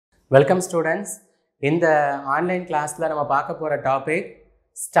Welcome students. In the online class la nama paaka pora topic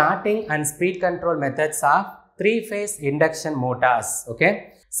starting and speed control methods of three-phase induction motors. Okay.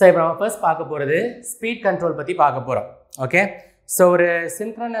 So ipo nama first paaka poradhu speed control பத்தி paaka porom. Okay. So ஒரு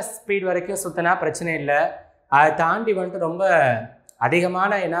synchronous speed வரைக்கும் சுத்தனா பிரச்சனை இல்ல. அதை தாண்டி வந்து ரொம்ப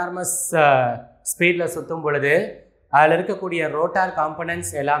அதிகமான enormous speedல சுத்தும் பொழுது அதில் இருக்கக்கூடிய ரோட்டார்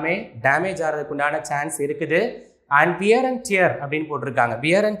காம்பனன்ட்ஸ் எல்லாமே டேமேஜ் ஆகிறதுக்கு உண்டான சான்ஸ் இருக்குது. அண்ட் வியர் அண்ட் டியர் அப்படின்னு போட்டிருக்காங்க.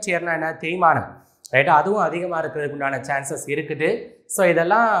 வியர் அண்ட் டியர்னா என்ன, தேய்மானம், ரைட்டா, அதுவும் அதிகமாக இருக்கிறதுக்கு உண்டான சான்சஸ் இருக்குது. ஸோ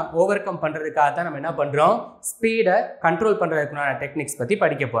இதெல்லாம் ஓவர் கம் பண்ணுறதுக்காக தான் நம்ம என்ன பண்ணுறோம், ஸ்பீடை கண்ட்ரோல் பண்ணுறதுக்கு உண்டான டெக்னிக்ஸ் பற்றி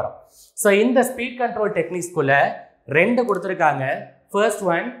படிக்க போகிறோம். ஸோ இந்த ஸ்பீட் கண்ட்ரோல் டெக்னிக்ஸ்குள்ளே ரெண்டு கொடுத்துருக்காங்க. First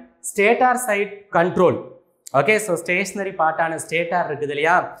one stator side control. Okay, so stationery பார்ட்டான stator இருக்குது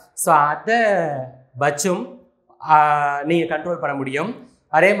இல்லையா, ஸோ அதை வச்சும் நீங்கள் கண்ட்ரோல் பண்ண முடியும்.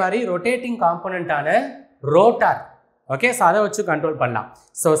 அதே மாதிரி ரொட்டேட்டிங் காம்பனண்ட்டான ரோட்டார், ஓகே, ஸோ அதை வச்சு கண்ட்ரோல் பண்ணலாம்.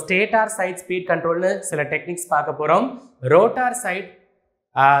 ஸோ ஸ்டேட்டார் சைட் ஸ்பீட் கண்ட்ரோல்னு சில டெக்னிக்ஸ் பார்க்க போகிறோம், ரோட்டார் சைட்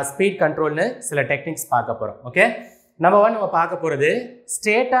ஸ்பீட் கண்ட்ரோல்னு சில டெக்னிக்ஸ் பார்க்க போகிறோம். ஓகே, நம்ம பார்க்க போகிறது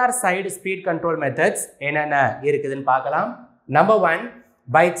stator side speed control methods என்னென்ன இருக்குதுன்னு பார்க்கலாம். Number one,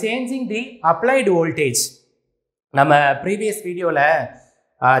 by changing the applied voltage. நம்ம ப்ரீவியஸ் வீடியோவில்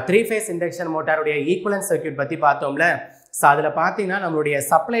three phase induction மோட்டாருடைய equivalent circuit பற்றி பார்த்தோம்ல. ஸோ அதில் பார்த்தீங்கன்னா நம்மளுடைய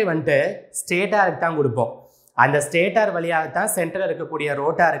சப்ளை வந்துட்டு ஸ்டேட்டாருக்கு தான் கொடுப்போம். அந்த ஸ்டேட்டார் வழியாகத்தான் சென்டரில் இருக்கக்கூடிய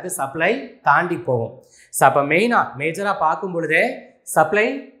ரோட்டாருக்கு சப்ளை தாண்டி போகும். ஸோ அப்போ மேஜராக பார்க்கும் பொழுதே சப்ளை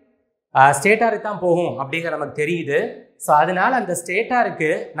ஸ்டேட்டாருக்கு தான் போகும் அப்படிங்கிற நமக்கு தெரியுது. ஸோ அதனால் அந்த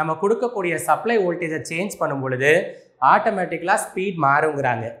ஸ்டேட்டாருக்கு நம்ம கொடுக்கக்கூடிய சப்ளை வோல்டேஜை சேஞ்ச் பண்ணும் பொழுது ஆட்டோமேட்டிக்கலாக ஸ்பீட்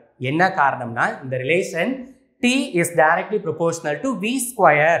மாறுங்கிறாங்க. என்ன காரணம்னா இந்த relation T is directly proportional to V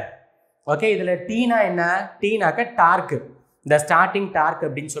square. Okay, இதில் டீனா என்ன, டீனாக்க டார்க்கு, இந்த ஸ்டார்டிங் டார்க்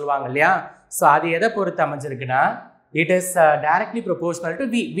அப்படின்னு சொல்லுவாங்க இல்லையா. ஸோ அது எதை பொறுத்து அமைஞ்சிருக்குன்னா it is directly proportional to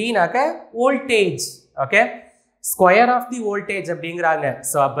we. வீனாக்க voltage, okay, square of the voltage அப்படிங்கிறாங்க.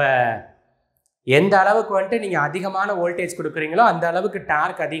 ஸோ அப்போ எந்த அளவுக்கு வந்துட்டு நீங்கள் அதிகமான வோல்டேஜ் கொடுக்குறீங்களோ அந்த அளவுக்கு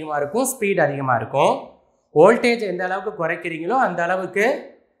டார்க் அதிகமாக இருக்கும், ஸ்பீட் அதிகமாக இருக்கும். வோல்டேஜ் எந்த அளவுக்கு குறைக்கிறீங்களோ அந்த அளவுக்கு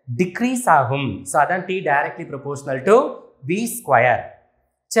டிக்ரீஸ் ஆகும். ஸோ அதான் T directly proportional to V square.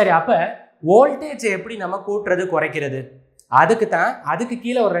 சரி, அப்போ வோல்டேஜ் எப்படி நம்ம கூட்டுறது குறைக்கிறது, அதுக்கு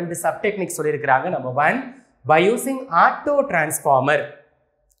கீழே ஒரு ரெண்டு சப் டெக்னிக் சொல்லியிருக்கிறாங்க. Number one, by using auto transformer.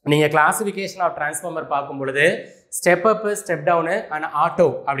 நீங்கள் கிளாசிஃபிகேஷன் ஆஃப் டிரான்ஸ்ஃபார்மர் பார்க்கும் பொழுது step up, step town and auto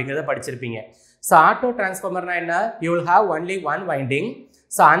அப்படிங்கிறத படிச்சிருப்பீங்க. ஸோ ஆட்டோ டிரான்ஸ்ஃபார்மர்னா என்ன, you will have only one winding.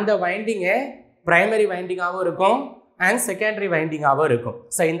 So அந்த வைண்டிங்கே பிரைமரி வைண்டிங்காகவும் இருக்கும் அண்ட் செகண்டரி வைண்டிங்காகவும் இருக்கும்.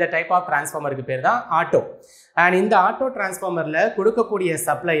 ஸோ இந்த டைப் ஆஃப் டிரான்ஸ்ஃபார்மருக்கு பேர் தான் ஆட்டோ. அண்ட் இந்த ஆட்டோ டிரான்ஸ்ஃபார்மரில் கொடுக்கக்கூடிய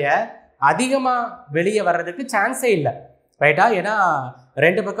சப்ளையை அதிகமாக வெளியே வர்றதுக்கு சான்ஸே இல்லை, ரைட்டா. ஏன்னா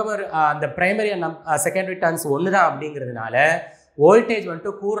ரெண்டு பக்கமும் அந்த பிரைமரி அண்ட் செகண்டரி டர்ன்ஸ் ஒன்று தான் அப்படிங்கிறதுனால வோல்டேஜ்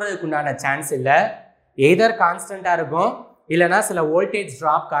வந்துட்டு கூடுறதுக்கு உண்டான சான்ஸ் இல்லை. எதர் கான்ஸ்டண்ட்டாக இருக்கும், இல்லைனா சில வோல்டேஜ்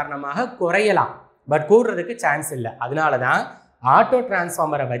ட்ராப் காரணமாக குறையலாம், பட் கூடுறதுக்கு சான்ஸ் இல்லை. அதனால தான் ஆட்டோ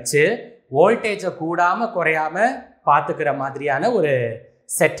டிரான்ஸ்ஃபார்மரை வச்சு வோல்டேஜை கூடாமல் குறையாமல் பார்த்துக்கிற மாதிரியான ஒரு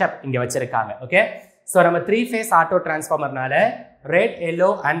செட்டப் இங்கே வச்சுருக்காங்க. ஓகே, ஸோ நம்ம three phase auto டிரான்ஸ்ஃபார்மர்னால red, yellow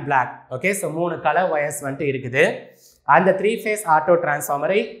and black, okay, so 3 colour wires வந்துட்டு இருக்குது. அந்த த்ரீ ஃபேஸ் ஆட்டோ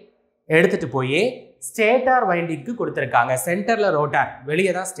டிரான்ஸ்ஃபார்மரை எடுத்துகிட்டு போய் ஸ்டேட்டார் வைண்டிங்க்கு கொடுத்துருக்காங்க. சென்டரில் ரோட்டார்,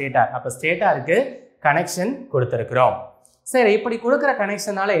 வெளியே தான் ஸ்டேட்டார். அப்போ ஸ்டேட்டாருக்கு கனெக்ஷன் கொடுத்துருக்குறோம். சரி, இப்படி கொடுக்குற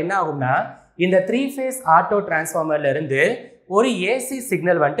கனெக்ஷனால என்ன ஆகும்னா இந்த த்ரீ ஃபேஸ் ஆட்டோ டிரான்ஸ்ஃபார்மர்லேருந்து ஒரு ஏசி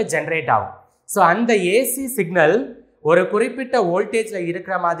சிக்னல் வந்துட்டு ஜென்ரேட் ஆகும். ஸோ அந்த ஏசி சிக்னல் ஒரு குறிப்பிட்ட வோல்டேஜில்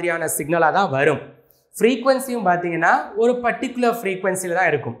இருக்கிற மாதிரியான சிக்னலாக தான் வரும். ஃப்ரீக்வன்சியும் பார்த்தீங்கன்னா ஒரு பர்டிகுலர் ஃப்ரீக்வன்சியில் தான்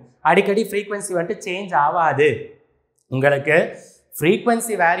இருக்கும். அடிக்கடி ஃப்ரீக்வன்சி வந்துட்டு சேஞ்ச் ஆகாது. உங்களுக்கு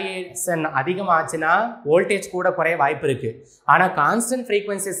ஃப்ரீக்வன்சி வேரியேஷன் அதிகமாச்சுன்னா வோல்டேஜ் கூட குறைய வாய்ப்பு இருக்குது. ஆனால் கான்ஸ்டன்ட்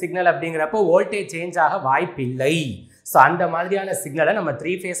ஃப்ரீக்வன்சி சிக்னல் அப்படிங்கிறப்போ வோல்டேஜ் சேஞ்ச் ஆக வாய்ப்பு இல்லை. ஸோ அந்த மாதிரியான சிக்னலை நம்ம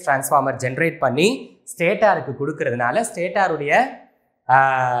த்ரீ ஃபேஸ் டிரான்ஸ்ஃபார்மர் ஜென்ரேட் பண்ணி ஸ்டேட்டாருக்கு கொடுக்கறதுனால ஸ்டேட்டாருடைய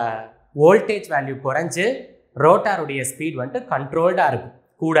வோல்டேஜ் வேல்யூ குறைஞ்சு ரோட்டாருடைய ஸ்பீட் வந்துட்டு கண்ட்ரோல்டாக இருக்கும்,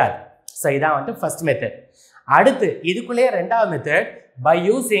 கூடாது. ஸோ இதான் வந்துட்டு ஃபர்ஸ்ட் மெத்தட். அடுத்து இதுக்குள்ளேயே ரெண்டாவது method, by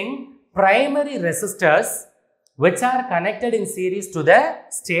using primary resistors which are connected in series to the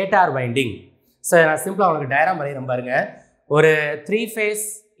stator winding. So நான் சிம்பிளாக உங்களுக்கு டயராம் வரைகிறேன் பாருங்க. ஒரு த்ரீ ஃபேஸ்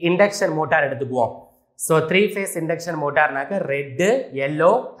இண்டக்ஷன் மோட்டார் எடுத்துக்குவோம். So three phase induction மோட்டார்னாக்க red,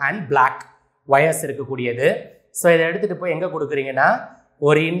 yellow and black wires இருக்கக்கூடியது. ஸோ இதை எடுத்துகிட்டு போய் எங்கே கொடுக்குறீங்கன்னா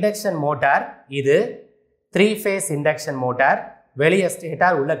ஒரு இண்டக்ஷன் மோட்டார், இது த்ரீ ஃபேஸ் இண்டக்ஷன் மோட்டார், வெளியே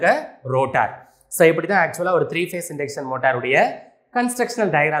ஸ்டேட்டார், உள்ளக்க ரோட்டார். ஸோ இப்படி தான் ஆக்சுவலாக ஒரு three phase induction மோட்டாருடைய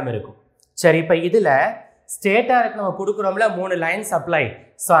constructional diagram இருக்கும். சரி, இப்போ இதில் ஸ்டேட்டாருக்கு நம்ம கொடுக்குறோம்ல 3 லைன் சப்ளை.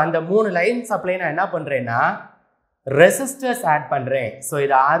 ஸோ அந்த 3 லைன் சப்ளை நான் என்ன பண்ணுறேன்னா ரெசிஸ்டர்ஸ் ஆட் பண்ணுறேன். ஸோ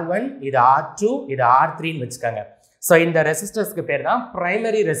இது R1, இது R2, இது R3ன்னு வச்சுக்கோங்க. ஸோ இந்த ரெசிஸ்டர்ஸ்க்கு பேர் தான்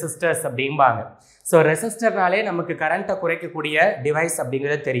ப்ரைமரி ரெசிஸ்டர்ஸ் அப்படிம்பாங்க. ஸோ ரெசிஸ்டர்னாலே நமக்கு கரண்ட்டை குறைக்கக்கூடிய டிவைஸ்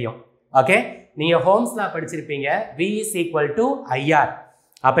அப்படிங்கிறது தெரியும். ஓகே, நீங்கள் ஹோம்ஸ்லாம் படிச்சிருப்பீங்க, V is equal to IR.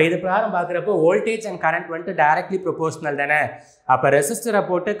 அப்போ இது பிரகாரம் பார்க்குறப்போ வோல்டேஜ் அண்ட் கரண்ட் வந்துட்டு டைரக்ட்லி ப்ரொபோஷனல் தானே. அப்போ ரெசிஸ்டரை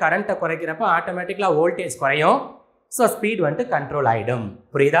போட்டு கரண்ட்டை குறைக்கிறப்போ ஆட்டோமேட்டிக்கலாக வோல்டேஜ் குறையும். ஸோ ஸ்பீட் வந்துட்டு கண்ட்ரோல் ஆகிடும்.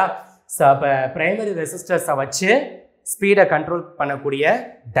 புரியுதா? ஸோ அப்போ ப்ரைமரி ரெசிஸ்டர்ஸை வச்சு ஸ்பீடை கண்ட்ரோல் பண்ணக்கூடிய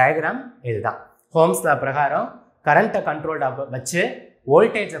டயக்ராம் இதுதான். ஹோம்ஸ்ல பிரகாரம் கரண்ட்டை கண்ட்ரோல் வச்சு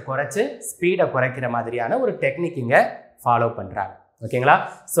வோல்டேஜை குறைச்சி ஸ்பீடை குறைக்கிற மாதிரியான ஒரு டெக்னிக் இங்கே ஃபாலோ பண்ணுறாங்க. ஓகேங்களா?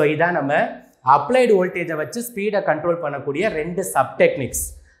 ஸோ இதான் நம்ம அப்ளைடு வோல்டேஜை வச்சு ஸ்பீடை கண்ட்ரோல் பண்ணக்கூடிய 2 சப் டெக்னிக்ஸ்.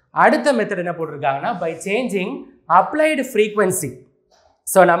 அடுத்த மெத்தட் என்ன போட்டிருக்காங்கன்னா, by changing applied frequency.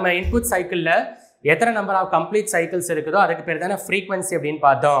 So நம்ம இன்புட் சைக்கிளில் எத்தனை நம்பர் ஆஃப் கம்ப்ளீட் சைக்கிள்ஸ் இருக்குதோ அதுக்கு பேர் தானே ஃப்ரீக்வன்சி அப்படின்னு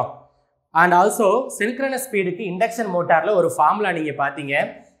பார்த்தோம். அண்ட் ஆல்சோ சின்க்ரனஸ் ஸ்பீடுக்கு இண்டக்ஷன் மோட்டாரில் ஒரு ஃபார்முலா நீங்கள் பார்த்தீங்க,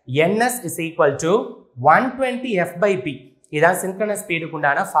 NS is equal to 120 F/P. இதுதான் சின்க்ரனஸ் ஸ்பீடுக்கு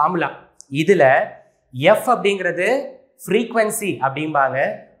உண்டான ஃபார்முலா. இதில் F அப்படிங்கிறது ஃப்ரீக்வன்சி அப்படிம்பாங்க,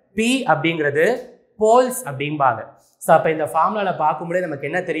 P அப்படிங்கிறது போல்ஸ் அப்படிம்பாங்க. ஸோ அப்போ இந்த ஃபார்முலாவில் பார்க்கும்போது நமக்கு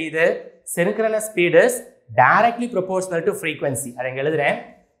என்ன தெரியுது, synchronous speed is directly proportional to frequency. அதை இங்கே எழுதுறேன்.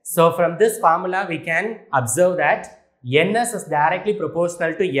 So from this formula we can observe that NS is directly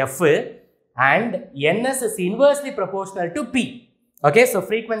proportional to F and NS is inversely proportional to P. Okay, so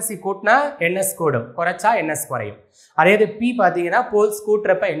frequency கூட்டினா NS கூடும், குறைச்சா NS குறையும். அதே இது P பார்த்தீங்கன்னா போல்ஸ்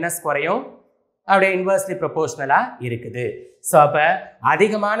கூட்டுறப்ப NS குறையும், அப்படியே இன்வெர்ஸ்லி ப்ரொபோஷனலாக இருக்குது. ஸோ அப்போ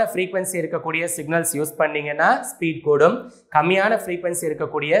அதிகமான ஃப்ரீக்வன்சி இருக்கக்கூடிய சிக்னல்ஸ் யூஸ் பண்ணிங்கன்னா ஸ்பீட் கூடும், கம்மியான ஃப்ரீக்வன்சி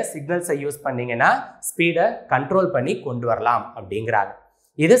இருக்கக்கூடிய சிக்னல்ஸை யூஸ் பண்ணிங்கன்னா ஸ்பீடை கண்ட்ரோல் பண்ணி கொண்டு வரலாம் அப்படிங்கிறாங்க.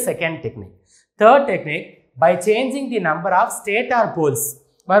 இது second technique. Third technique, by changing the number of stator poles.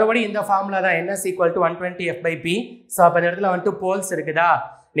 மறுபடியும் இந்த ஃபார்முலா தான், NS equal to 120 F/P. So அப்போ இந்த இடத்துல வந்துட்டு போல்ஸ் இருக்குதா,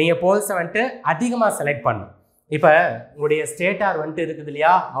 நீங்கள் போல்ஸை வந்துட்டு அதிகமாக செலக்ட் பண்ணணும். இப்போ உங்களுடைய ஸ்டேட்டார் வந்துட்டு இருக்குது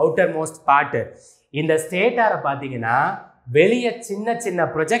இல்லையா, அவுட்டர் மோஸ்ட் பார்ட்டு. இந்த ஸ்டேட்டாரை பார்த்தீங்கன்னா வெளியே சின்ன சின்ன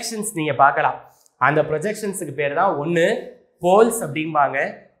ப்ரொஜெக்ஷன்ஸ் நீங்கள் பார்க்கலாம். அந்த ப்ரொஜெக்ஷன்ஸுக்கு பேர் தான் ஒன்று போல்ஸ் அப்படிம்பாங்க,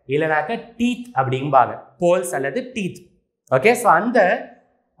 இல்லைனாக்க டீத் அப்படிம்பாங்க. போல்ஸ் அல்லது டீத். ஓகே, ஸோ அந்த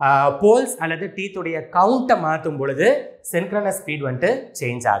போல்ஸ் அல்லது டீத்துடைய கவுண்ட்டை மாற்றும் பொழுது சின்க்ரனஸ் ஸ்பீட் வந்துட்டு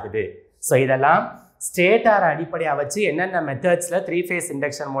சேஞ்ச் ஆகுது. ஸோ இதெல்லாம் ஸ்டேட்டாரை அடிப்படையாக வச்சு என்னென்ன மெத்தட்ஸில் 3 ஃபேஸ்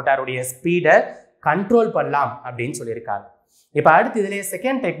இண்டக்ஷன் மோட்டாருடைய ஸ்பீடை கண்ட்ரோல் பண்ணலாம் அப்படின்னு சொல்லியிருக்காங்க. இப்போ அடுத்து இதுலேயே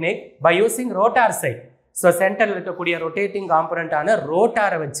second technique, by using rotor side. So சென்டரில் இருக்கக்கூடிய ரொட்டேட்டிங் காம்பனண்ட்டான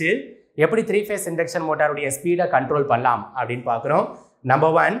ரோட்டாரை வச்சு எப்படி 3 ஃபேஸ் இண்டக்ஷன் மோட்டாருடைய ஸ்பீடை கண்ட்ரோல் பண்ணலாம் அப்படின்னு பார்க்குறோம்.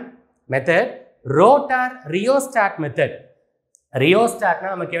 Number 1 method, rotor rheostat method. ரியோஸ்டாட்னா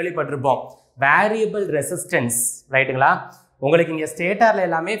நம்ம கேள்விப்பட்டிருப்போம், வேரியபிள் ரெசிஸ்டன்ஸ், ரைட்டுங்களா? உங்களுக்கு இங்கே ஸ்டேட்டாரில்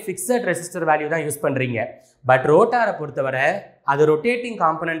எல்லாமே ஃபிக்ஸட் ரெசிஸ்டர் வேல்யூ தான் யூஸ் பண்ணுறீங்க. பட் ரோட்டாரை பொறுத்தவரை அது ரொட்டேட்டிங்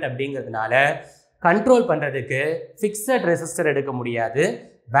காம்பனண்ட் அப்படிங்கிறதுனால கண்ட்ரோல் பண்ணுறதுக்கு ஃபிக்ஸட் ரெசிஸ்டர் எடுக்க முடியாது,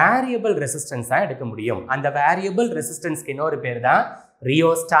 வேரியபிள் ரெசிஸ்டன்ஸ் தான் எடுக்க முடியும். அந்த வேரியபிள் ரெசிஸ்டன்ஸ்க்கு இன்னொரு பேர் தான்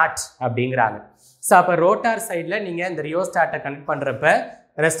ரியோஸ்டாட் அப்படிங்கிறாங்க. ஸோ அப்போ ரோட்டார் சைடில் நீங்கள் இந்த ரியோஸ்டாட்டை கனெக்ட் பண்ணுறப்ப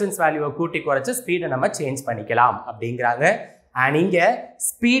ரெசிஸ்டன்ஸ் வேல்யூவை கூட்டி குறைச்சி ஸ்பீடை நம்ம சேஞ்ச் பண்ணிக்கலாம் அப்படிங்கிறாங்க. அண்ட் இங்கே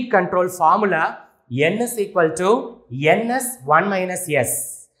speed control formula N is equal to NS 1 - S.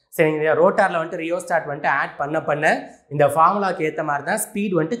 சரி, இந்த ரோட்டாரில் வந்துட்டு ரியோஸ்டாட் வந்துட்டு ஆட் பண்ண இந்த ஃபார்முலாவுக்கு ஏற்ற மாதிரி தான்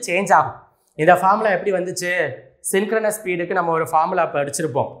ஸ்பீட் வந்துட்டு சேஞ்ச் ஆகும். இந்த ஃபார்முலா எப்படி வந்துச்சு, சின்க்ரனஸ் ஸ்பீடுக்கு நம்ம ஒரு ஃபார்முலா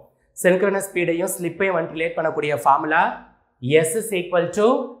படிச்சிருப்போம். சின்க்ரனஸ் ஸ்பீடையும் ஸ்லிப்பையும் வந்துட்டு ரிலேட் பண்ணக்கூடிய formula S is equal to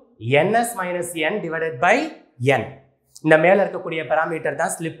NS - N divided by N. இந்த மேலே இருக்கக்கூடிய பேராமீட்டர்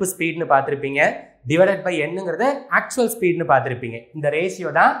தான் ஸ்லிப் ஸ்பீட்னு பார்த்துருப்பீங்க, டிவைடட் பை என்னங்கிறது ஆக்சுவல் ஸ்பீட்னு பார்த்துருப்பீங்க. இந்த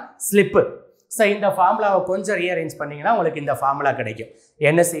ரேஷியோ தான் ஸ்லிப்பு. ஸோ இந்த ஃபார்முலாவை கொஞ்சம் ரீஅரேஞ்ச் பண்ணிங்கன்னா உங்களுக்கு இந்த ஃபார்முலா கிடைக்கும்.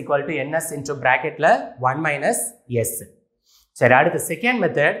 NS equal to NS into bracketல 1 - S. சரி, அடுத்து second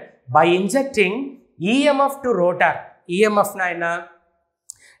method, by injecting EMF to rotor. EMFனா என்ன,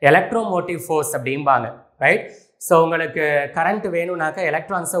 எலக்ட்ரோமோட்டிவ் ஃபோர்ஸ் அப்படிம்பாங்க, ரைட்? ஸோ உங்களுக்கு கரண்ட் வேணும்னாக்கா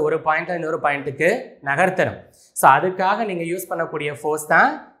எலக்ட்ரான்ஸை ஒரு பாயிண்ட்டில் இன்னொரு பாயிண்ட்டுக்கு நகர்த்தணும். ஸோ அதுக்காக நீங்கள் யூஸ் பண்ணக்கூடிய ஃபோர்ஸ் தான்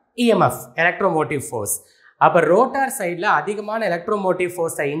EMF, எலக்ட்ரோமோட்டிவ் ஃபோர்ஸ். அப்போ ரோட்டார் சைடில் அதிகமான எலக்ட்ரோமோட்டிவ்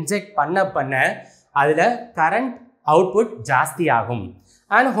ஃபோர்ஸை இன்ஜெக்ட் பண்ண அதில் கரண்ட் அவுட்புட் ஜாஸ்தி ஆகும்.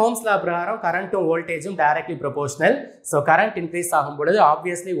 அண்ட் ஹோம்ஸ் லா பிரகாரம் கரண்ட்டும் வோல்டேஜும் directly proportional. So current increase ஆகும் பொழுது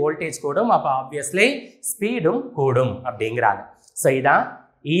ஆப்வியஸ்லி வோல்டேஜ் கூடும், அப்போ ஆப்வியஸ்லி ஸ்பீடும் கூடும் அப்படிங்கிறாங்க. ஸோ இதான்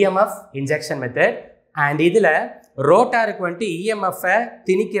EMF இன்ஜெக்ஷன் மெத்தட். அண்ட் இதில் ரோட்டாருக்கு வந்துட்டு EMF-ஐ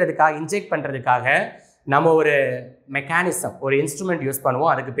திணிக்கிறதுக்காக, இன்ஜெக்ட் பண்ணுறதுக்காக நம்ம ஒரு மெக்கானிசம், ஒரு இன்ஸ்ட்ருமெண்ட் யூஸ்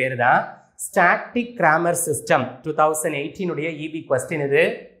பண்ணுவோம். அதுக்கு பேர் தான் static grammar system. 2018 EB question இது.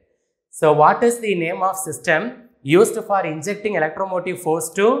 So what is the name of system used for injecting electromotive force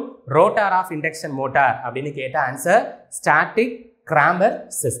to rotor of induction motor அப்படின்னு கேட்ட answer static grammar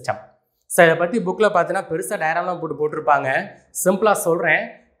system. So இதை பற்றி புக்கில் பார்த்தீங்கன்னா பெருசாக டயராம்லாம் போட்டிருப்பாங்க. சிம்பிளாக சொல்கிறேன்.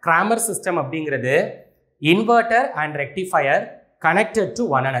 கிராமர் சிஸ்டம் அப்படிங்கிறது inverter and rectifier connected to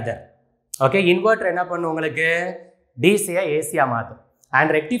one another. Okay, inverter என்ன பண்ணும் உங்களுக்கு டிசியை ஏசியாக மாற்றும்.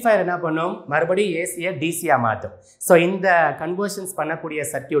 அண்ட் ரெக்டிஃபயர் என்ன பண்ணும் மறுபடியும் ஏசியை டிசியாக மாற்றும். ஸோ இந்த கன்வர்ஷன்ஸ் பண்ணக்கூடிய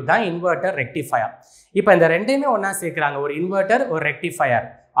சர்க்கியூட் தான் இன்வெர்ட்டர் ரெக்டிஃபயர். இப்போ இந்த ரெண்டையுமே ஒன்றா சேர்க்குறாங்க. ஒரு இன்வெர்ட்டர் ஒரு ரெக்டிஃபயர்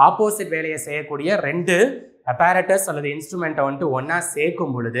ஆப்போசிட் வேலையை செய்யக்கூடிய ரெண்டு அப்பேரட்டஸ் அல்லது இன்ஸ்ட்ருமெண்ட்டை வந்துட்டு ஒன்றா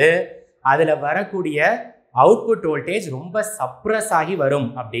சேர்க்கும் பொழுது அதில் வரக்கூடிய அவுட்புட் வோல்டேஜ் ரொம்ப சப்ரஸ் ஆகி வரும்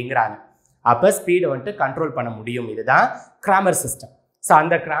அப்படிங்கிறாங்க. அப்போ ஸ்பீடை வந்துட்டு கண்ட்ரோல் பண்ண முடியும். இதுதான் கிராமர் சிஸ்டம். ஸோ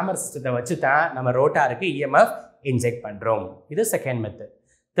அந்த கிராமர் சிஸ்டத்தை வச்சு தான் நம்ம ரோட்டாருக்கு இஎம்எஃப் இன்ஜெக்ட் பண்ணுறோம். இது second method.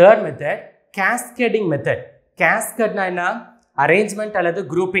 Third method cascading method. கேஸ்கட்னா என்ன? அரேஞ்ச்மெண்ட் அல்லது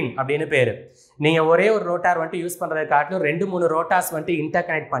குரூப்பிங் அப்படின்னு பேர். நீங்கள் ஒரே ஒரு ரோட்டார் வந்துட்டு யூஸ் பண்ணுறதை காட்டிலும் 2-3 ரோட்டார்ஸ் வந்துட்டு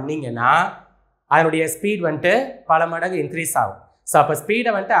இன்டர்கனெக்ட் பண்ணிங்கன்னா அதனுடைய ஸ்பீட் வந்துட்டு பல மடங்கு இன்க்ரீஸ் ஆகும். ஸோ அப்போ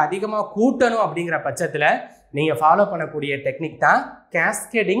ஸ்பீடை வந்துட்டு அதிகமாக கூட்டணும் அப்படிங்கிற பட்சத்தில் நீங்கள் ஃபாலோ பண்ணக்கூடிய டெக்னிக் தான்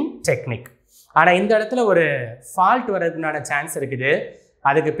கேஸ்கேடிங் டெக்னிக். ஆனால் இந்த இடத்துல ஒரு ஃபால்ட் வர்றதுக்குண்டான சான்ஸ் இருக்குது.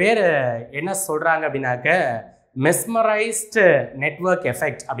 அதுக்கு பேர் என்ன சொல்கிறாங்க அப்படின்னாக்க மெஸ்மரைஸ்டு நெட்வொர்க்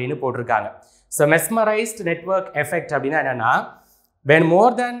எஃபெக்ட் அப்படின்னு போட்டிருக்காங்க. ஸோ மெஸ்மரைஸ்டு நெட்வொர்க் எஃபெக்ட் அப்படின்னா என்னென்னா when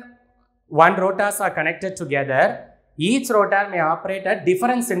more than one rotors are connected together, each rotor may operate at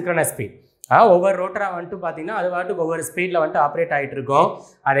different synchronous speed. ஒவ்வொரு ரோட்டராக வந்துட்டு பார்த்தீங்கன்னா அது வாட்டுக்கு ஒவ்வொரு ஸ்பீடில் வந்துட்டு ஆப்ரேட் ஆகிட்டு இருக்கும்.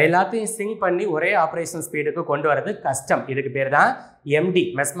 அது எல்லாத்தையும் சிங்க் பண்ணி ஒரே ஆப்ரேஷன் ஸ்பீடுக்கு கொண்டு வரது கஷ்டம். இதுக்கு பேர் தான் எம்டி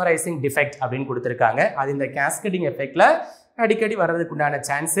மெஸ்மரைசிங் டிஃபெக்ட் அப்படின்னு கொடுத்துருக்காங்க. அது இந்த கேஸ்கடிங் எஃபெக்டில் அடிக்கடி வர்றதுக்கு உண்டான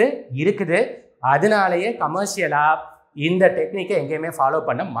சான்ஸு இருக்குது. அதனாலேயே கமர்ஷியலாக இந்த டெக்னிக்கை எங்கேயுமே ஃபாலோ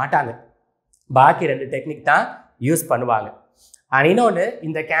பண்ண மாட்டாங்க. பாக்கி 2 டெக்னிக் தான் யூஸ் பண்ணுவாங்க. இன்னொன்று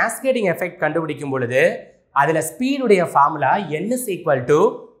இந்த கேஸ்கேடிங் எஃபெக்ட் கண்டுபிடிக்கும் பொழுது அதில் ஸ்பீடுடைய formula n is equal to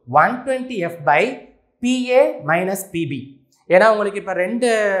 120f by PA minus PB. ஏன்னா உங்களுக்கு இப்போ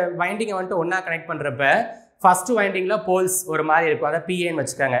 2 வைண்டிங்கை வந்துட்டு ஒன்றா கனெக்ட் பண்ணுறப்ப ஃபஸ்ட்டு வைண்டிங்கில் போல்ஸ் ஒரு மாதிரி இருக்கும், அதை PAன்னு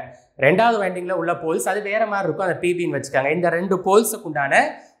வச்சுக்கோங்க. 2வது வைண்டிங்கில் உள்ள போல்ஸ் அது வேறு மாதிரி இருக்கும், அதை PBன்னு வச்சுக்கோங்க. இந்த 2 போல்ஸுக்கு உண்டான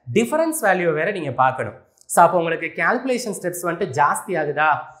டிஃபரன்ஸ் வேல்யூ வேறு நீங்கள் பார்க்கணும். ஸோ அப்போ உங்களுக்கு கேல்குலேஷன் ஸ்டெப்ஸ் வந்துட்டு ஜாஸ்தி ஆகுதா,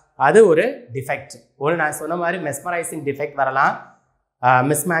 அது ஒரு டிஃபெக்ட். ஒரு நான் சொன்ன மாதிரி மெஸ்மரைசிங் டிஃபெக்ட் வரலாம்,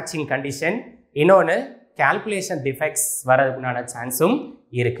 மிஸ்மேட்சிங் கண்டிஷன். இன்னொன்று கேல்குலேஷன் டிஃபெக்ட்ஸ் வரதுக்குண்டான சான்ஸும்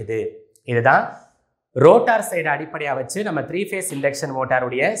இருக்குது. இதுதான் ரோட்டார் சைடு அடிப்படையாக வச்சு நம்ம 3 phase இண்டக்ஷன்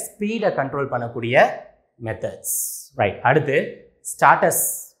மோட்டாருடைய ஸ்பீடை கண்ட்ரோல் பண்ணக்கூடிய மெத்தட்ஸ். ரைட், அடுத்து ஸ்டார்டர்ஸ்.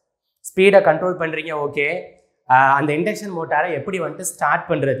 ஸ்பீடை கண்ட்ரோல் பண்ணுறீங்க, ஓகே. அந்த இண்டக்ஷன் மோட்டாரை எப்படி வந்துட்டு ஸ்டார்ட்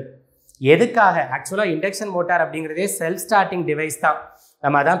பண்ணுறது, எதுக்காக? ஆக்சுவலாக இண்டக்ஷன் மோட்டார் அப்படிங்கிறதே செல்ஃப் ஸ்டார்டிங் டிவைஸ் தான்.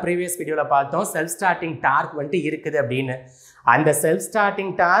 நம்ம அதான் ப்ரீவியஸ் வீடியோவில் பார்த்தோம், செல்ஃப் ஸ்டார்டிங் டார்க் வந்துட்டு இருக்குது அப்படின்னு. அந்த செல்ஃப்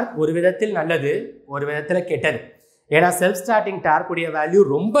ஸ்டார்டிங் டார்க் ஒரு விதத்தில் நல்லது, ஒரு விதத்தில் கெட்டது. ஏன்னா செல்ஃப் ஸ்டார்டிங் டார்க்குடைய வேல்யூ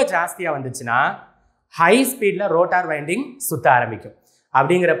ரொம்ப ஜாஸ்தியாக வந்துச்சுன்னா ஹை ஸ்பீடில் ரோட்டார் வைண்டிங் சுற்ற ஆரம்பிக்கும்.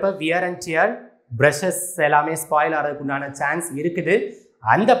 அப்படிங்கிறப்ப வியர் அண்ட் டியர் ப்ரஷஸ் எல்லாமே ஸ்பாயில் ஆகிறதுக்கு உண்டான சான்ஸ் இருக்குது.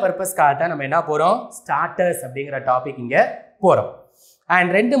 அந்த பர்பஸ்க்காக தான் நம்ம என்ன போகிறோம், ஸ்டார்டர்ஸ் அப்படிங்கிற டாபிக் இங்கே போகிறோம்.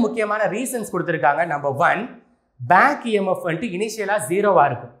 அண்ட் 2 முக்கியமான ரீசன்ஸ் கொடுத்துருக்காங்க. நம்பர் 1, பேக் இஎம்எஃப் வந்துட்டு இனிஷியலாக 0வாக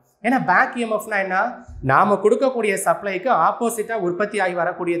இருக்கும். ஏன்னா பேக் இஎம்எஃப்னா என்ன, நாம் கொடுக்கக்கூடிய சப்ளைக்கு ஆப்போசிட்டாக உற்பத்தி ஆகி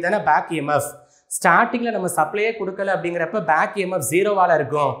வரக்கூடியது தானே பேக் இஎம்எஃப். ஸ்டார்டிங்கில் நம்ம சப்ளையே கொடுக்கல அப்படிங்கிறப்ப பேக் இஎம்எஃப் 0வால்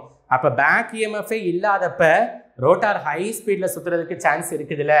இருக்கும். அப்போ பேக் இஎம்எஃபே இல்லாதப்ப ரோட்டார் ஹை ஸ்பீடில் சுற்றுறதுக்கு சான்ஸ்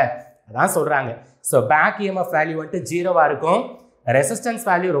இருக்குதுல்ல, அதான் சொல்கிறாங்க. ஸோ பேக் இஎம்எஃப் வேல்யூ வந்துட்டு 0வாக இருக்கும், ரெசிஸ்டன்ஸ்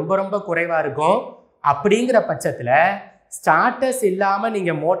வேல்யூ ரொம்ப ரொம்ப குறைவாக இருக்கும். அப்படிங்கிற பட்சத்தில் ஸ்டார்டர்ஸ் இல்லாமல்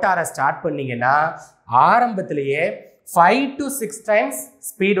நீங்கள் மோட்டாரை ஸ்டார்ட் பண்ணிங்கன்னா ஆரம்பத்திலேயே 5 to 6 times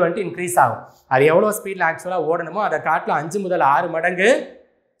ஸ்பீடு வந்துட்டு இன்க்ரீஸ் ஆகும். அது எவ்வளோ ஸ்பீடில் ஆக்சுவலாக ஓடணுமோ அதை காட்டில் 5 முதல் 6 மடங்கு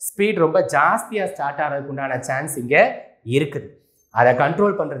ஸ்பீட் ரொம்ப ஜாஸ்தியாக ஸ்டார்ட் ஆகிறதுக்கு உண்டான சான்ஸ் இங்கே இருக்குது. அதை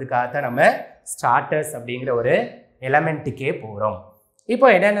கண்ட்ரோல் பண்ணுறதுக்காக தான் நம்ம ஸ்டார்டர்ஸ் அப்படிங்கிற ஒரு எலமெண்ட்டுக்கே போகிறோம். இப்போ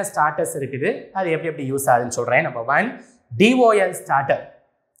என்னென்ன ஸ்டார்டர்ஸ் இருக்குது, அது எப்படி யூஸ் ஆகுதுன்னு சொல்கிறேன். Number 1, DOL starter.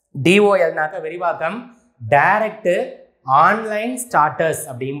 DOLனாக்க விரிவாக்கம் டைரக்ட் ஆன்லைன் ஸ்டார்டர்ஸ்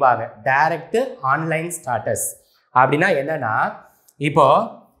அப்படிம்பாங்க. டைரக்ட் ஆன்லைன் ஸ்டார்டர்ஸ் அப்படின்னா என்னன்னா, இப்போ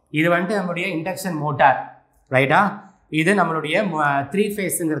இது வந்துட்டு நம்மளுடைய இண்டக்ஷன் மோட்டார், ரைட்டா? இது நம்மளுடைய 3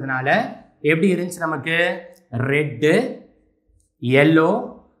 phaseங்கிறதுனால எப்படி இருந்துச்சு, நமக்கு ரெட்டு, எல்லோ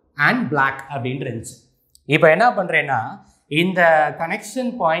அண்ட் பிளாக் அப்படின்னு இருந்துச்சு. இப்போ என்ன பண்ணுறேன்னா, இந்த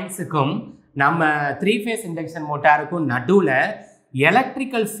கனெக்ஷன் பாயிண்ட்ஸுக்கும் நம்ம 3 phase இண்டக்ஷன் மோட்டாருக்கும் நடுவில்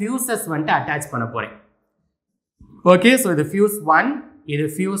எலக்ட்ரிக்கல் ஃபியூசஸ் வந்துட்டு அட்டாச் பண்ண போகிறேன். ஓகே, ஸோ இது ஃபியூஸ் 1, இது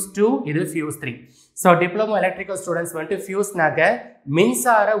ஃபியூஸ் 2, இது fuse 3. So diploma electrical students வந்துட்டு ஃபியூஸ்னாக்க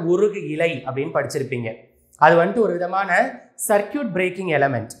மின்சார உருகு இலை அப்படின்னு படிச்சிருப்பீங்க. அது வந்துட்டு ஒரு விதமான சர்க்கியூட் பிரேக்கிங்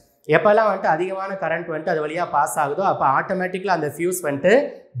எலமெண்ட். எப்போல்லாம் வந்துட்டு அதிகமான கரண்ட் வந்துட்டு அது வழியாக பாஸ் ஆகுதோ அப்போ ஆட்டோமேட்டிக்கலாக அந்த ஃபியூஸ் வந்துட்டு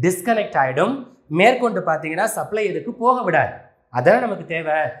டிஸ்கனெக்ட் ஆகிடும். மேற்கொண்டு பார்த்தீங்கன்னா சப்ளை இதுக்கு போக விடாது. அதான் நமக்கு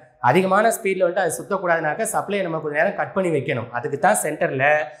தேவை. அதிகமான ஸ்பீடில் வந்துட்டு அது சுற்றக்கூடாதுனாக்கா சப்ளையை நம்ம கொஞ்சம் நேரம் கட் பண்ணி வைக்கணும். அதுக்கு தான் சென்டரில்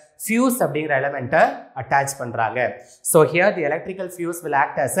ஃபியூஸ் அப்படிங்கிற எலமெண்ட்டை அட்டாச் பண்ணுறாங்க. So here the electrical fuse will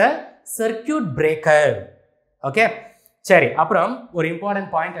act as a circuit breaker. Okay, சரி. அப்புறம் ஒரு இம்பார்ட்டன்ட்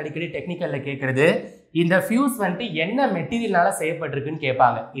பாயிண்ட் அடிக்கடி டெக்னிக்கலில் கேட்குறது, இந்த ஃபியூஸ் வந்துட்டு என்ன மெட்டீரியல்னால செய்யப்பட்டிருக்குன்னு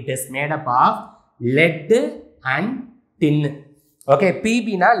கேட்பாங்க. It is made up of laddu and tin. Okay,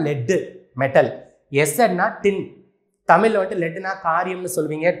 பிபினா laddu metal, எஸ்எட்னா டின். தமிழில் வந்துட்டு லெட்னா காரியம்னு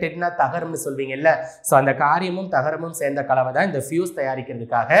சொல்வீங்க, டின்னா தகரம்னு சொல்வீங்க இல்லை. ஸோ அந்த காரியமும் தகரமும் சேர்ந்த கலவை தான் இந்த ஃபியூஸ்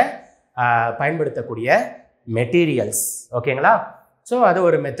தயாரிக்கிறதுக்காக பயன்படுத்தக்கூடிய மெட்டீரியல்ஸ். ஓகேங்களா? ஸோ அது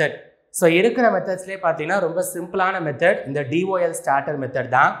ஒரு மெத்தட். ஸோ இருக்கிற மெத்தட்ஸ்லேயே பார்த்தீங்கன்னா ரொம்ப சிம்பிளான மெத்தட் இந்த டிஓஎல் ஸ்டார்டர்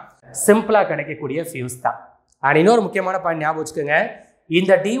மெத்தட் தான். சிம்பிளாக கிடைக்கக்கூடிய ஃபியூஸ் தான். அண்ட் இன்னொரு முக்கியமான பாயிண்ட் ஞாபகம் வச்சுக்கோங்க,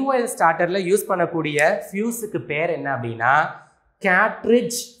 இந்த டிஓஎல் ஸ்டார்டரில் யூஸ் பண்ணக்கூடிய ஃபியூஸுக்கு பேர் என்ன அப்படின்னா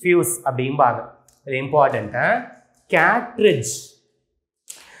கேட்ரிட்ஜ் ஃபியூஸ் அப்படிம்பாங்க. இது இம்பார்ட்டன்ட். கேட்ரிட்ஜ்.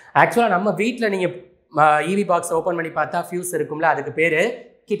 ஆக்சுவலாக நம்ம வீட்டில் நீங்கள் இவி பாக்ஸ் ஓப்பன் பண்ணி பார்த்தா ஃபியூஸ் இருக்கும்ல, அதுக்கு பேர்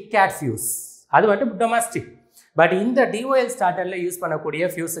கிட்கேட் ஃபியூஸ். அது வந்துட்டு டொமஸ்டிக். பட் இந்த டிஓஎல் ஸ்டார்டரில் யூஸ் பண்ணக்கூடிய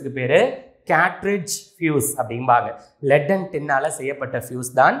ஃபியூஸுக்கு பேர் கேட்ரிட்ஜ் ஃபியூஸ் அப்படிம்பாங்க. லெட் அண்ட் டின்னால் செய்யப்பட்ட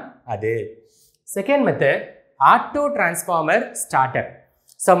ஃபியூஸ் தான் அது. Second method auto transformer starter.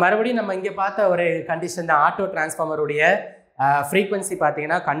 So மறுபடியும் நம்ம இங்கே பார்த்த ஒரு கண்டிஷன் தான். ஆட்டோ டிரான்ஸ்ஃபார்மருடைய ஃப்ரீக்வன்சி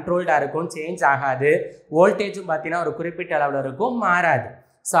பார்த்தீங்கன்னா கண்ட்ரோல்டாக இருக்கும், சேஞ்ச் ஆகாது. வோல்டேஜும் பார்த்தீங்கன்னா ஒரு குறிப்பிட்ட அளவில் இருக்கும், மாறாது.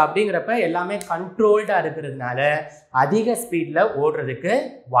 ஸோ அப்படிங்கிறப்ப எல்லாமே கண்ட்ரோல்டாக இருக்கிறதுனால அதிக ஸ்பீடில் ஓடுறதுக்கு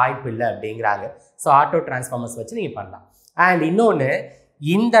வாய்ப்பு இல்லை அப்படிங்கிறாங்க. ஸோ ஆட்டோ டிரான்ஸ்ஃபார்மர்ஸ் வச்சு நீங்கள் பண்ணலாம். அண்ட் இன்னொன்று,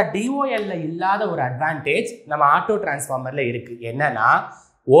 இந்த டிஓஎல்ல இல்லாத ஒரு அட்வான்டேஜ் நம்ம ஆட்டோ டிரான்ஸ்ஃபார்மரில் இருக்குது. என்னன்னா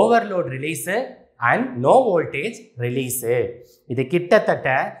overload release and no voltage release. இது கிட்டத்தட்ட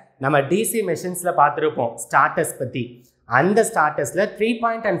நம்ம டிசி மெஷின்ஸில் பார்த்துருப்போம் ஸ்டார்டர்ஸ் பற்றி. அந்த ஸ்டார்டர்ஸில் 3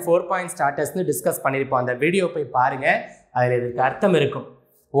 பாயிண்ட் அண்ட் 4 பாயிண்ட் ஸ்டார்டர்ஸ்னு டிஸ்கஸ் பண்ணியிருப்போம். அந்த வீடியோ போய் பாருங்கள், அதில் இதுக்கு அர்த்தம் இருக்கும்.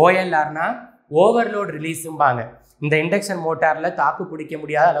 ஓஎல்ஆர்னா ஓவர்லோட் ரிலீஸும்பாங்க. இந்த இண்டக்ஷன் மோட்டாரில் தாக்கு பிடிக்க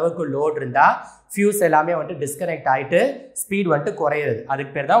முடியாத அளவுக்கு லோட் இருந்தால் ஃபியூஸ் எல்லாமே வந்துட்டு டிஸ்கனெக்ட் ஆகிட்டு ஸ்பீட் வந்துட்டு குறையிறது.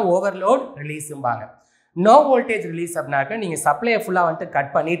 அதுக்கு பேர் தான் ஓவர்லோட் ரிலீஸும்பாங்க. நோ வோல்டேஜ் ரிலீஸ் அப்படின்னாக்க நீங்கள் சப்ளையை ஃபுல்லாக வந்துட்டு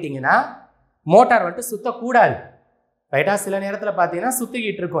கட் பண்ணிட்டீங்கன்னா மோட்டார் வந்துட்டு சுற்றக்கூடாது. ரைட்டாக சில நேரத்தில் பார்த்தீங்கன்னா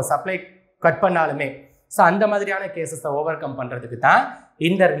சுற்றிக்கிட்டு இருக்கும் சப்ளை கட் பண்ணாலுமே. ஸோ அந்த மாதிரியான கேசஸை ஓவர் கம் பண்ணுறதுக்கு தான்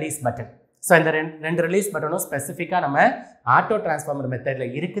இந்த ரிலீஸ் பட்டன். ஸோ இந்த ரெண்டு ரிலீஸ் பட்டனும் ஸ்பெசிஃபிக்காக நம்ம ஆட்டோ டிரான்ஸ்ஃபார்மர்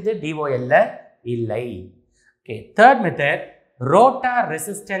மெத்தடில் இருக்குது, டிஓஎல்ல இல்லை. Okay, third method rotor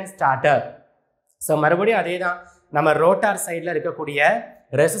resistance starter. So மறுபடியும் அதே தான், நம்ம ரோட்டார் சைடில் இருக்கக்கூடிய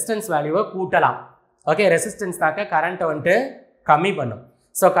ரெசிஸ்டன்ஸ் வேல்யூவை கூட்டலாம். ஓகே, ரெசிஸ்டன்ஸ்னாக்க கரண்ட்டை வந்துட்டு கம்மி பண்ணும்.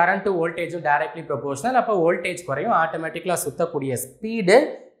 So current வோல்டேஜும் directly proportional. அப்போ வோல்டேஜ் குறையும், ஆட்டோமேட்டிக்கலாக சுற்றக்கூடிய ஸ்பீடு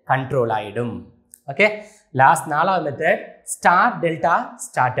கண்ட்ரோல் ஆகிடும். ஓகே, லாஸ்ட் 4வது மெத்தட் ஸ்டார் டெல்டா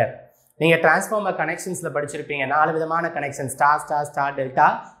ஸ்டார்டர். நீங்கள் டிரான்ஸ்ஃபார்மர் கனெக்ஷன்ஸில் படிச்சிருப்பீங்க, 4 விதமான connection, star star star delta,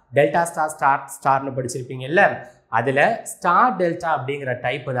 delta star star ஸ்டார்னு படிச்சிருப்பீங்கல்ல. அதில் ஸ்டார் டெல்டா அப்படிங்கிற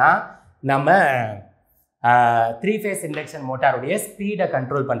டைப்பு தான் நம்ம 3 ஃபேஸ் இண்டக்ஷன் மோட்டாருடைய ஸ்பீடை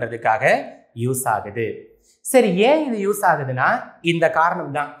கண்ட்ரோல் பண்ணுறதுக்காக யூஸ் ஆகுது. சரி, ஏன் இது யூஸ் ஆகுதுன்னா இந்த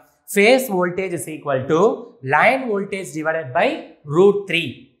காரணம் தான். Face voltage is equal to line voltage divided by √3.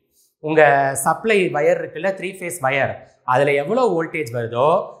 உங்கள் சப்ளை வயர் இருக்குல்ல, 3 ஃபேஸ் வயர், அதில் எவ்வளோ வோல்டேஜ் வருதோ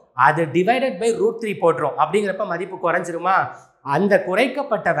அது டிவைடட் பை √3 போட்டுரும். அப்படிங்கிறப்ப மதிப்பு குறைஞ்சிருமா? அந்த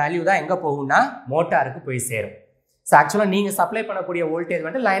குறைக்கப்பட்ட வேல்யூ தான் எங்கே போகும்னா மோட்டாருக்கு போய் சேரும். ஸோ ஆக்சுவலாக நீங்கள் சப்ளை பண்ணக்கூடிய வோல்டேஜ்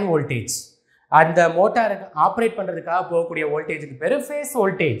வந்துட்டு லைன் வோல்டேஜ், அந்த மோட்டாருக்கு ஆப்ரேட் பண்ணுறதுக்காக போகக்கூடிய வோல்டேஜுக்கு பேர் ஃபேஸ்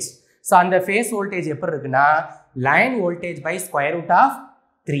வோல்டேஜ். ஸோ அந்த ஃபேஸ் வோல்டேஜ் எப்படி இருக்குன்னா லைன் வோல்டேஜ் பை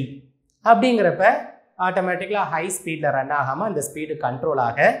 √3. அப்படிங்கிறப்ப ஆட்டோமேட்டிக்கலாக ஹை ஸ்பீடில் ரன் ஆகாமல் அந்த ஸ்பீடு கண்ட்ரோல்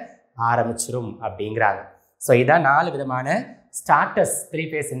ஆக ஆரம்பிச்சிரும் அப்படிங்கிறாங்க. ஸோ இதான் 4 விதமான ஸ்டார்டர்ஸ் 3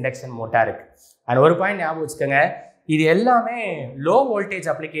 ஃபேஸ் இண்டக்ஷன் மோட்டாருக்கு. அண்ட் ஒரு பாயிண்ட் ஞாபகம் வச்சுக்கோங்க, இது எல்லாமே லோ வோல்டேஜ்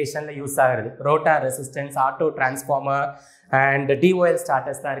அப்ளிகேஷனில் யூஸ் ஆகுறது. Rotor resistance, auto transformer and TOL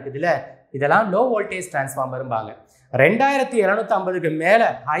starters தான் இருக்குதுல்ல, இதெல்லாம் லோ வோல்டேஜ் டிரான்ஸ்ஃபார்மரும்பாங்க. 2750க்கு மேலே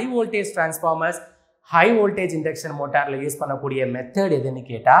high voltage transformers, high voltage induction மோட்டாரில் யூஸ் பண்ணக்கூடிய மெத்தட் எதுன்னு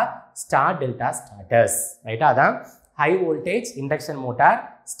கேட்டால் ஸ்டார் டெல்டா ஸ்டார்டர்ஸ். ரைட்டா? அதான் high voltage induction motor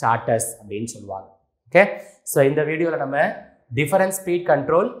starters அப்படின்னு சொல்லுவாங்க. ஓகே, ஸோ இந்த வீடியோவில் நம்ம difference speed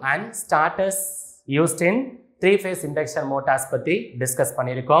control and starters used in 3 face induction Motors பற்றி டிஸ்கஸ்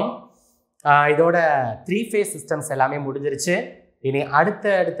பண்ணியிருக்கோம். இதோட 3 ஃபேஸ் சிஸ்டம்ஸ் எல்லாமே முடிஞ்சிருச்சு. இனி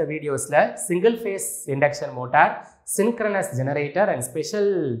அடுத்த வீடியோஸில் single phase induction motor, synchronous generator and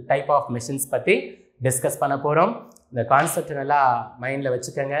special type of machines பற்றி டிஸ்கஸ் பண்ண போகிறோம். இந்த கான்செப்ட் நல்லா மைண்டில்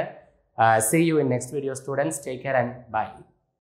வச்சுக்கோங்க. See you in next video, students. Take care and bye.